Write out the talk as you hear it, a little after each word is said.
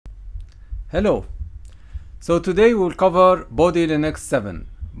Hello. So today we'll cover Bodhi Linux 7.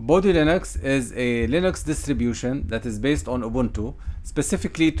 Bodhi Linux is a Linux distribution that is based on Ubuntu.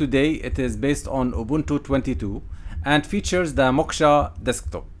 Specifically today it is based on Ubuntu 22 and features the Moksha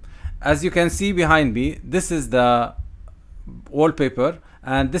desktop. As you can see behind me, this is the wallpaper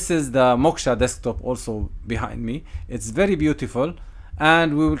and this is the Moksha desktop also behind me. It's very beautiful,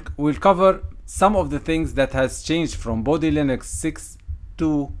 and we'll cover some of the things that has changed from Bodhi Linux 6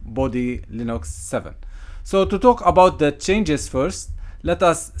 to Bodhi Linux 7. So to talk about the changes first, let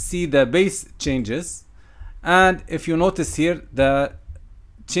us see the base changes. And if you notice here, the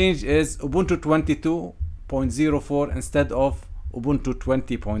change is Ubuntu 22.04 instead of Ubuntu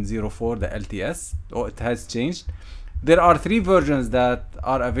 20.04, the LTS. So it has changed. There are three versions that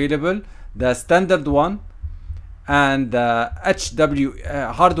are available: the standard one and the HW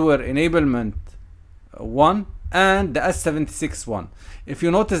hardware enablement one and the S76 one. If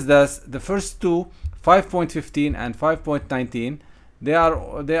you notice this, the first two, 5.15 and 5.19,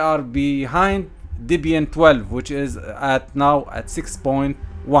 they are behind Debian 12, which is now at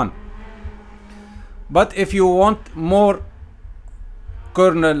 6.1. But if you want more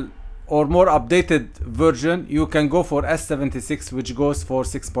kernel or more updated version, you can go for S76, which goes for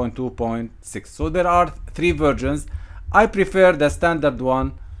 6.2.6. So there are three versions. I prefer the standard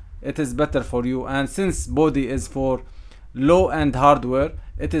one. It is better for you, and since Bodhi is for low-end hardware,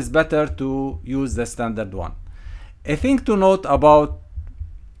 it is better to use the standard one. A thing to note about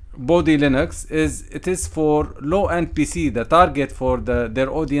Bodhi Linux is it is for low-end PC. The target for their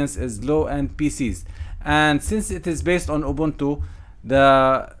audience is low-end PCs, and since it is based on Ubuntu,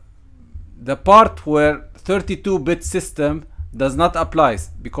 the part where 32-bit system does not apply,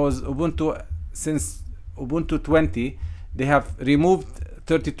 because Ubuntu, since Ubuntu 20, they have removed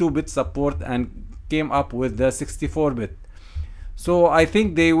 32-bit support and came up with the 64-bit. So I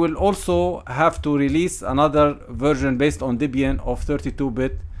think they will also have to release another version based on Debian of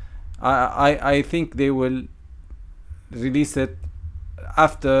 32-bit. I think they will release it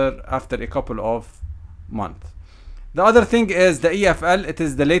after a couple of months. The other thing is the EFL. It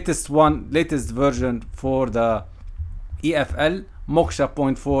is the latest version for the EFL, Moksha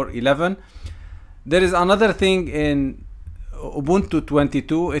 0.4.11. There is another thing in Ubuntu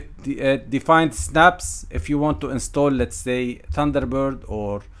 22. It defines snaps. If you want to install, let's say, Thunderbird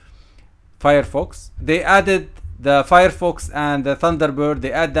or Firefox, they added the Firefox and the Thunderbird.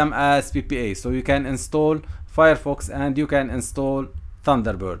 They add them as PPA, so you can install Firefox and you can install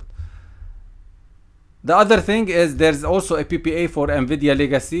Thunderbird. The other thing is there's also a PPA for NVIDIA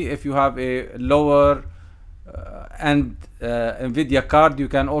Legacy. If you have a lower end NVIDIA card, you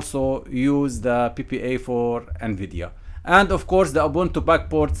can also use the PPA for NVIDIA. And of course, the Ubuntu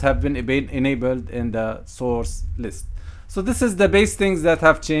backports have been enabled in the source list. So this is the base things that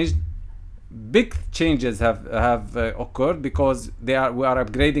have changed. Big changes have occurred because we are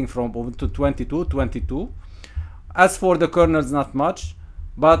upgrading from Ubuntu 22. As for the kernels, not much.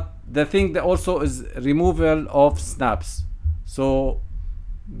 But the thing that also is removal of snaps. So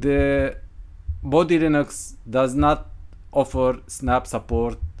the Bodhi Linux does not offer snap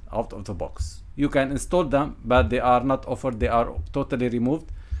support out of the box. You can install them, but they are not offered. They are totally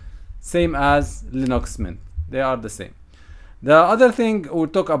removed. Same as Linux Mint. They are the same. The other thing we'll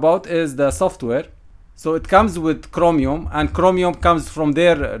talk about is the software. So it comes with Chromium, and Chromium comes from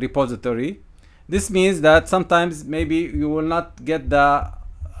their repository. This means that sometimes maybe you will not get the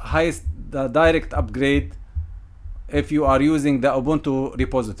direct upgrade if you are using the Ubuntu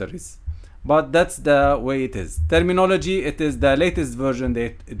repositories, but that's the way it is. Terminology, it is the latest version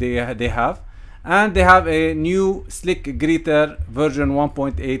they have, and they have a new slick greeter version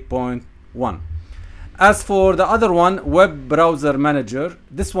 1.8.1. As for the other one, web browser manager,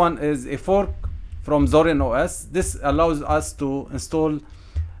 this one is a fork from Zorin OS. This allows us to install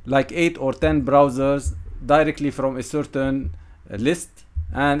like 8 or 10 browsers directly from a certain list.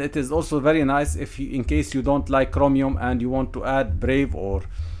 And it is also very nice in case you don't like Chromium and you want to add Brave or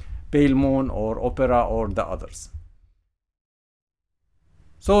Pale Moon or Opera or the others.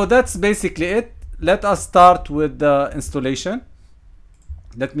 So that's basically it. Let us start with the installation.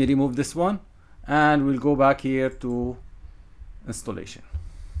 Let me remove this one and we'll go back here to installation.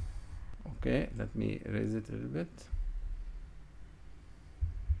 Okay, let me raise it a little bit.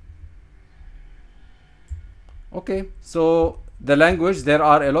 Okay, so the language, there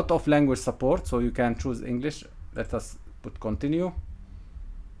are a lot of language support, so you can choose English. Let us put continue.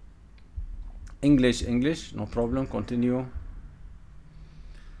 English, no problem, continue.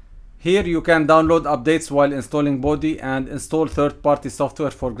 Here you can download updates while installing Bodhi and install third-party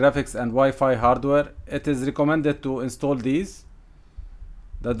software for graphics and Wi-Fi hardware. It is recommended to install these.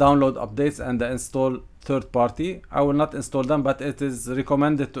 the download updates and the install third party. I will not install them, but it is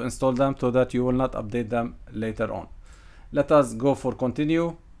recommended to install them so that you will not update them later on. Let us go for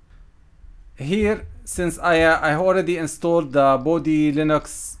continue. Here, since I already installed the Bodhi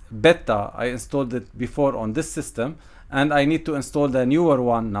Linux beta, I installed it before on this system, and I need to install the newer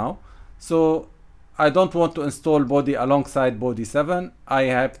one now. So I don't want to install Bodhi alongside Bodhi 7. I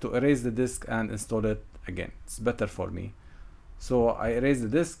have to erase the disk and install it again. It's better for me. So I erase the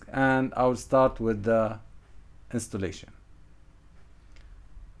disk and I'll start with the installation.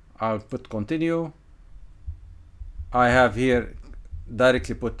 I'll put continue. I have here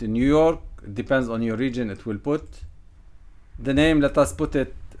directly put in New York. It depends on your region, it will put. The name, let us put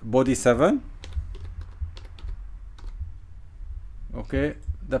it Bodhi 7. Okay.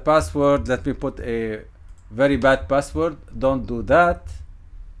 The password, let me put a very bad password. Don't do that.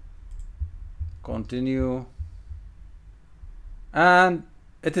 Continue. And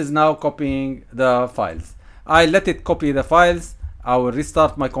it is now copying the files. I let it copy the files. I will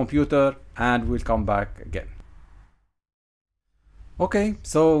restart my computer and we'll come back again. Okay,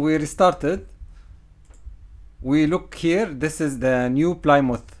 so we restarted. We look here. This is the new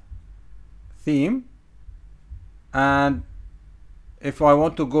Plymouth theme. And if I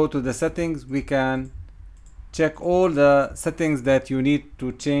want to go to the settings, we can check all the settings that you need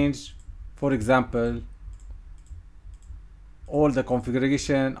to change. For example, all the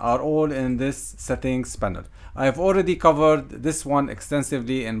configuration are all in this settings panel. I've already covered this one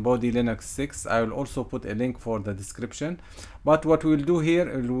extensively in Bodhi Linux 6. I will also put a link for the description. But what we'll do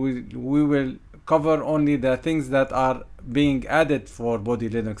here, we will cover only the things that are being added for Bodhi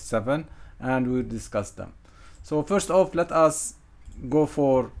Linux 7, and we'll discuss them. So first off, let us go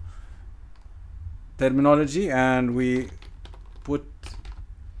for terminology, and we put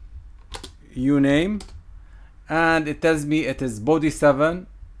uname, and it tells me it is Bodhi 7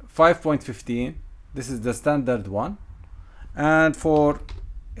 5.15. This is the standard one. And for,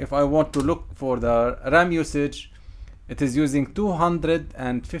 if I want to look for the RAM usage, it is using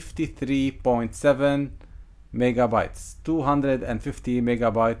 253.7 megabytes, 250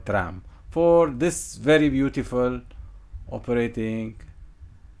 megabyte RAM for this very beautiful operating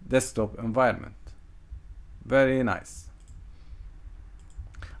desktop environment. Very nice.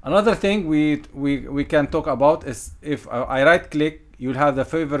 Another thing we can talk about is, if I right click, you'll have the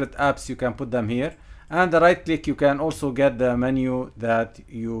favorite apps, you can put them here, and the right click you can also get the menu that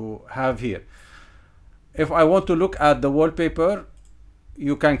you have here. If I want to look at the wallpaper,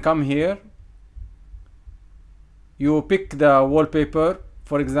 you can come here, you pick the wallpaper.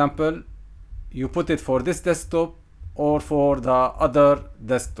 For example, you put it for this desktop or for the other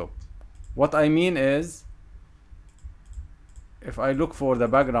desktop. What I mean is, if I look for the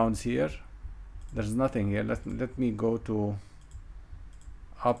backgrounds here, there's nothing here. Let me go to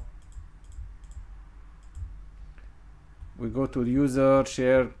up. We go to user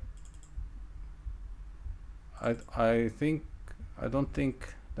share. I don't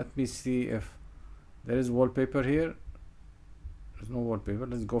think, let me see if there is wallpaper here. There's no wallpaper.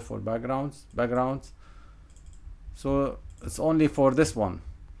 Let's go for backgrounds. So it's only for this one.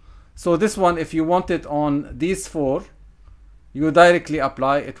 So this one, if you want it on these four, you directly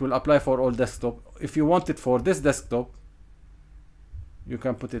apply. It will apply for all desktop. If you want it for this desktop, you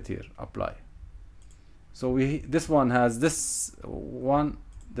can put it here, apply. So this one has this one,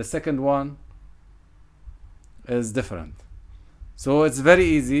 the second one is different. So it's very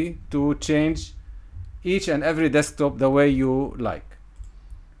easy to change each and every desktop the way you like.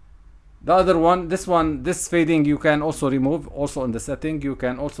 The other one, this fading you can also remove. Also in the setting, you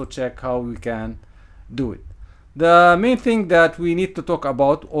can also check how we can do it. The main thing that we need to talk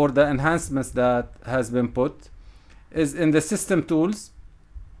about, or the enhancements that has been put, is in the system tools.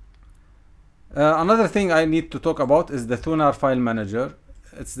 Another thing I need to talk about is the Thunar file manager.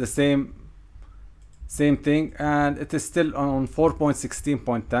 It's the same thing, and it is still on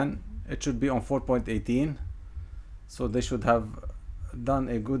 4.16.10. It should be on 4.18. So they should have done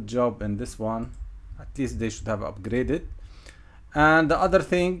a good job in this one. At least they should have upgraded. And the other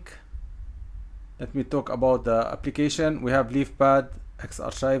thing, let me talk about the application. We have LeafPad,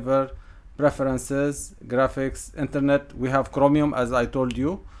 X-Archiver, Preferences, Graphics, Internet. We have Chromium, as I told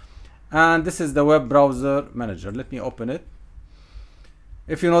you. And this is the web browser manager. Let me open it.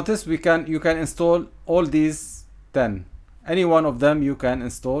 If you notice, you can install all these 10. Any one of them you can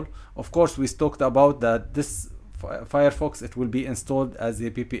install. Of course, we talked about that this Firefox, it will be installed as a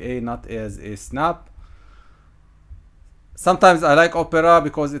PPA, not as a snap. Sometimes I like Opera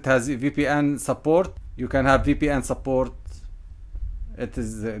because it has VPN support. You can have VPN support. It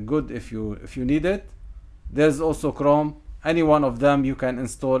is good if you need it. There's also Chrome. any one of them you can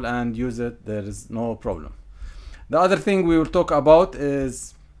install and use it. There is no problem. The other thing we will talk about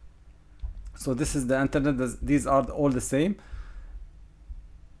is, so this is the internet, these are all the same.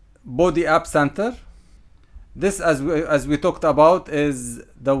 Bodhi App Center. This, as we talked about, is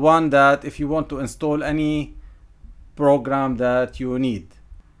the one that if you want to install any program that you need.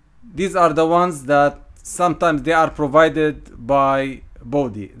 These are the ones that sometimes they are provided by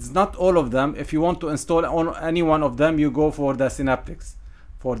Bodhi. It's not all of them. If you want to install on any one of them, you go for the Synaptics.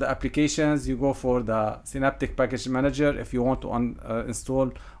 For the applications, you go for the Synaptic Package Manager if you want to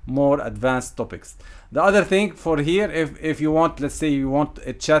install more advanced topics. The other thing for here, if you want, let's say you want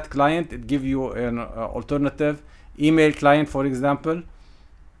a chat client, it gives you an alternative email client, for example.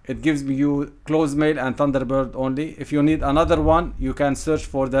 It gives you close mail and Thunderbird only. If you need another one, you can search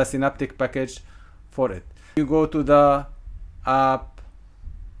for the Synaptic package for it. You go to the app,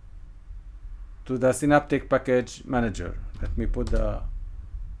 to the Synaptic Package Manager. Let me put the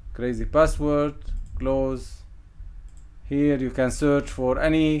crazy password, close. Here you can search for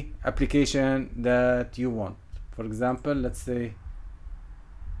any application that you want. For example, let's say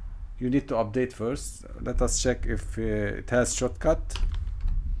you need to update first. Let us check if it has shortcut.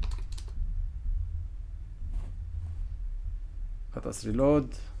 Let us reload.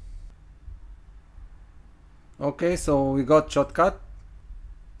 Okay, so we got shortcut.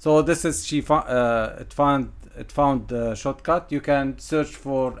 So this is it found the shortcut. You can search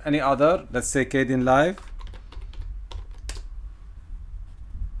for any other, let's say Kdenlive,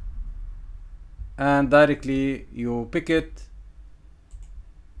 and directly you pick it,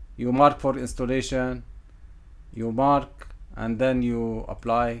 you mark for installation, you mark, and then you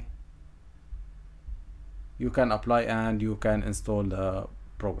apply. You can apply and you can install the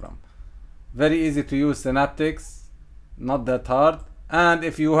program. Very easy to use Synaptics, not that hard. And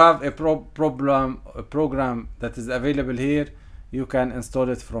if you have a program that is available here, you can install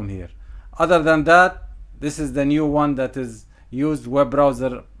it from here. Other than that, this is the new one that is used, web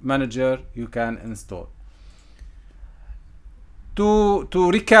browser manager, you can install. To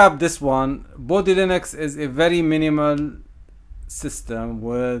recap this one, Bodhi Linux is a very minimal system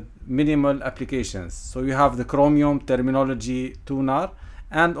with minimal applications. So you have the Chromium terminology tuner,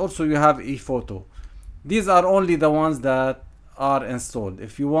 and also you have ePhoto. These are only the ones that are installed.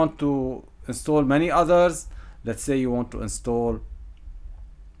 If you want to install many others, let's say you want to install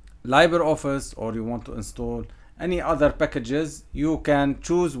LibreOffice or you want to install any other packages, you can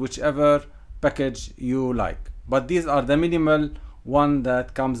choose whichever package you like. But these are the minimal one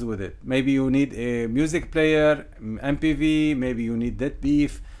that comes with it. Maybe you need a music player, MPV, maybe you need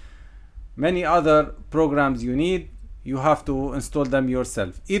Deadbeef, many other programs you need. You have to install them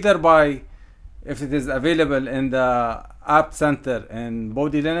yourself, either by, if it is available in the App Center in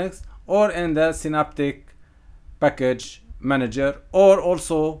Bodhi Linux or in the Synaptic Package Manager, or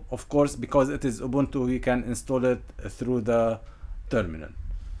also, of course, because it is Ubuntu, you can install it through the terminal.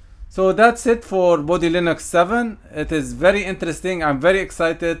 So that's it for Bodhi Linux 7. It is very interesting. I'm very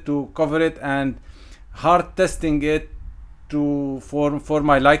excited to cover it and hard testing it for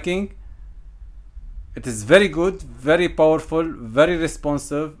my liking. It is very good, very powerful, very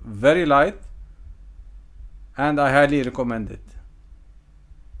responsive, very light, and I highly recommend it.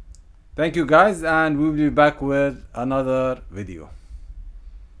 Thank you guys, and we will be back with another video.